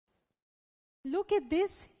Look at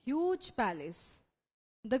this huge palace.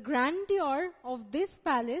 The grandeur of this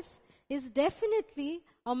palace is definitely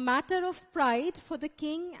a matter of pride for the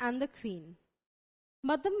king and the queen.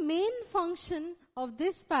 But the main function of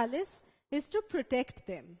this palace is to protect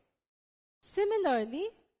them. Similarly,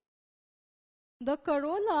 the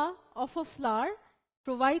corolla of a flower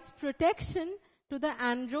provides protection to the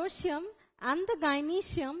androecium and the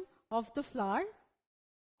gynoecium of the flower.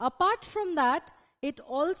 Apart from that, it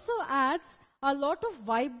also adds a lot of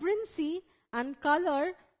vibrancy and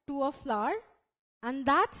color to a flower, and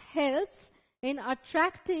that helps in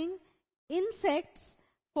attracting insects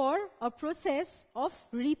for a process of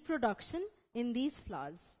reproduction in these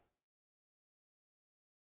flowers.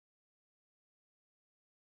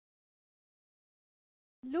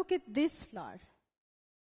 Look at this flower.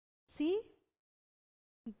 See,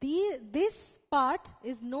 this part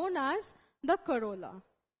is known as the corolla.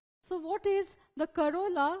 So what is the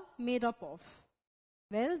corolla made up of?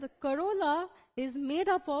 Well, the corolla is made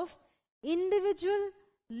up of individual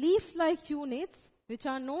leaf-like units which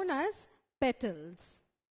are known as petals.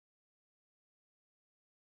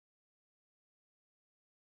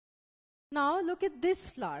 Now look at this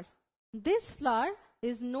flower. This flower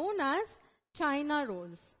is known as China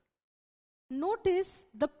rose. Notice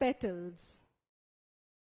the petals.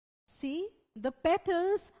 See, the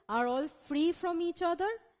petals are all free from each other,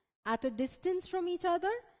 at a distance from each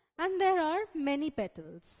other, and there are many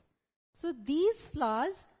petals. So these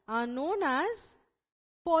flowers are known as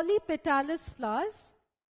polypetalous flowers.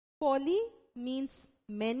 Poly means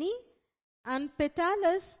many, and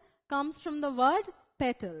petalous comes from the word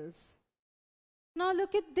petals. Now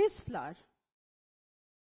look at this flower.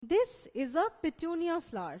 This is a petunia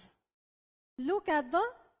flower. Look at the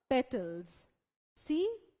petals. See,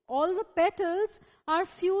 all the petals are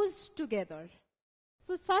fused together.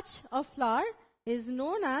 So such a flower is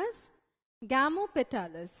known as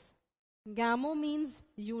gamopetalous. Gamo means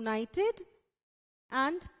united,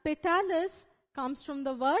 and petalous comes from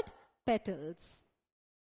the word petals.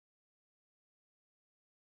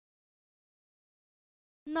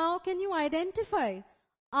 Now, can you identify,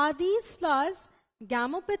 are these flowers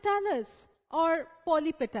gamopetalous or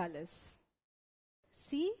polypetalous?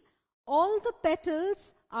 See, all the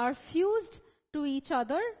petals are fused to each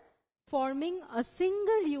other, forming a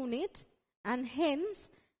single unit, and hence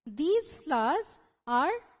these flowers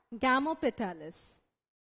are gamopetalous.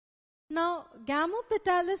 Now,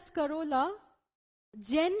 gamopetalous corolla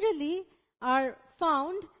generally are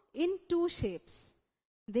found in two shapes.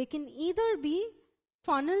 They can either be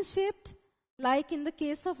funnel shaped, like in the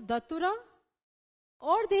case of datura,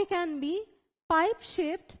 or they can be pipe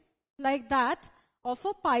shaped, like that of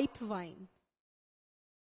a pipe vine.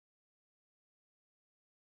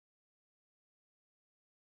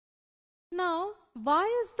 Now, why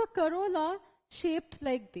is the corolla shaped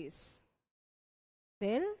like this?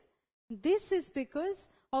 Well, this is because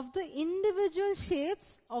of the individual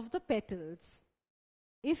shapes of the petals.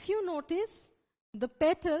 If you notice the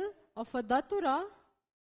petal of a datura,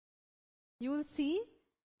 you will see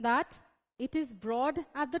that it is broad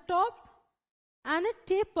at the top and it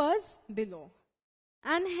tapers below.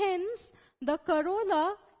 And hence, the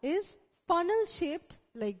corolla is funnel shaped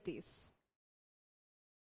like this.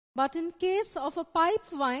 But in case of a pipe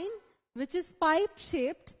vine, which is pipe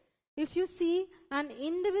shaped, if you see an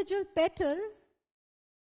individual petal,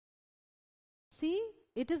 see,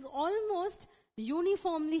 it is almost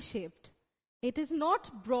uniformly shaped. It is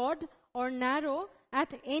not broad or narrow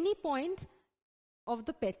at any point of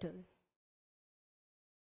the petal.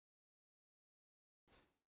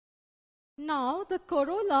 Now, the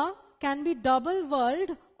corolla can be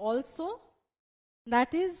double-whorled also.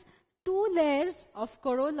 That is, two layers of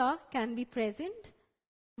corolla can be present.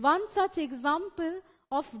 One such example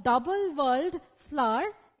of double-whorled flower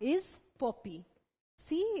is poppy.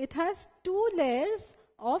 See, it has two layers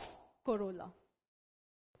of corolla.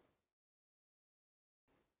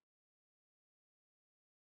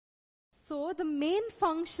 So, the main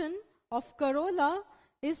function of corolla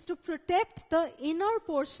is to protect the inner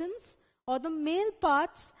portions or the male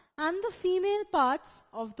parts and the female parts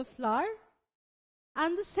of the flower.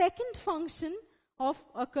 And the second function of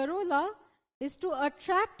a corolla is to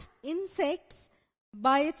attract insects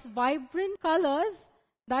by its vibrant colors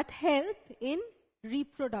that help in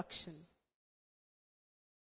reproduction.